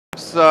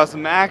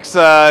some Macs.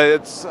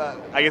 It's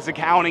I guess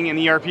accounting and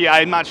ERP.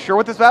 I'm not sure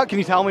what this is about. Can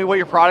you tell me what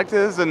your product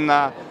is? And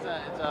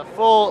It's a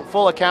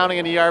full accounting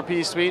and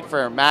ERP suite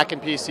for Mac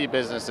and PC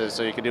businesses.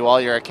 So you can do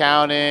all your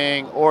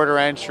accounting, order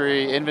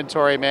entry,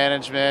 inventory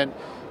management,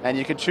 and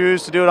you can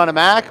choose to do it on a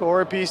Mac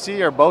or a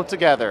PC or both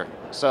together.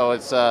 So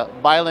it's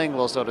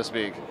bilingual, so to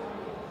speak.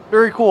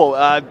 very cool.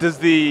 Does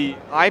the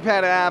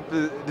iPad app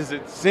does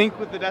it sync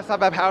with the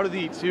desktop app? How do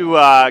the two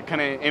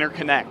kind of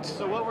interconnect?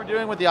 So what we're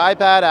doing with the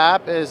iPad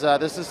app is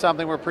this is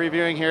something we're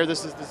previewing here.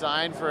 This is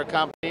designed for a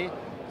company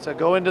to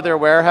go into their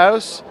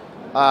warehouse,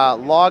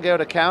 log out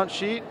account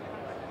sheet,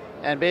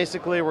 and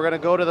basically we're going to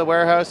go to the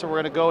warehouse and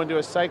we're going to go and do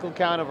a cycle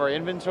count of our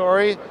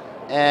inventory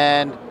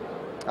and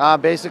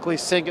basically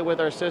sync it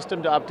with our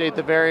system to update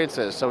the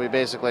variances. So we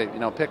basically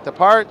pick the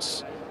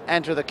parts,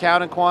 enter the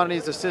count and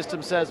quantities. The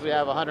system says we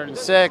have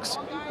 106.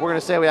 We're going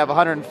to say we have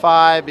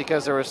 105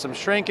 because there was some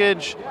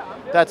shrinkage.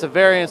 That's a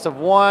variance of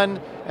 1,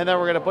 and then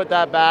we're going to put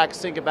that back,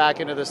 sync it back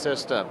into the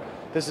system.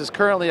 This is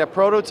currently a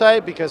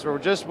prototype because we're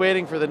just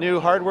waiting for the new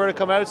hardware to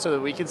come out so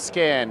that we can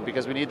scan,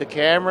 because we need the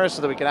camera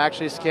so that we can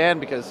actually scan,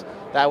 because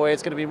that way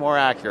it's going to be more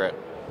accurate.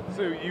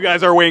 So you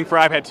guys are waiting for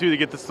iPad 2 to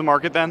get this to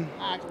market then?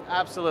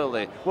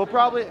 Absolutely.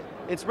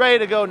 It's ready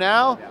to go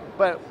now,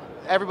 but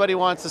everybody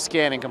wants the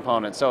scanning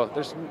component, so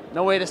there's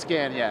no way to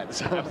scan yet.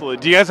 Absolutely.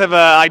 Do you guys have an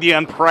idea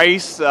on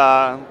price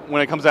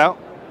when it comes out?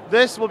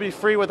 This will be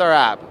free with our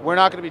app. We're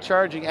not going to be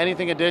charging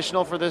anything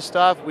additional for this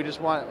stuff. We just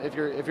want, if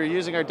you're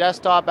using our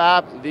desktop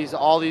app,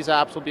 all these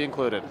apps will be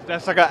included.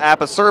 That's like an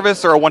app, a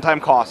service, or a one-time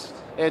cost?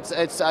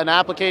 It's an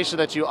application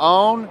that you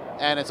own,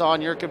 and it's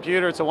on your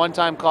computer. It's a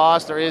one-time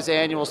cost. There is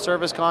annual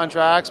service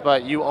contracts,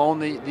 but you own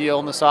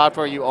the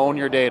software. You own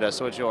your data,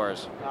 so it's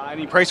yours.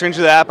 Any price range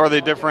of the app? Are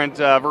they different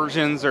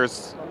versions, or?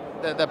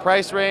 The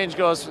price range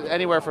goes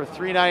anywhere from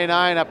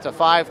 $399 up to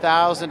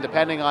 $5,000,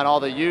 depending on all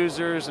the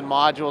users and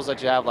modules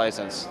that you have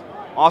licensed.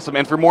 Awesome.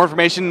 And for more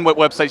information, what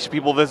website should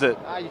people visit?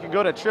 You can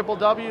go to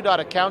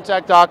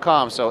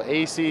www.accountek.com, so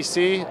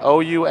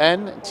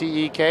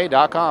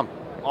ACCOUNTEK.com.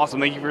 Awesome.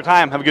 Thank you for your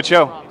time. Have a good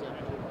show.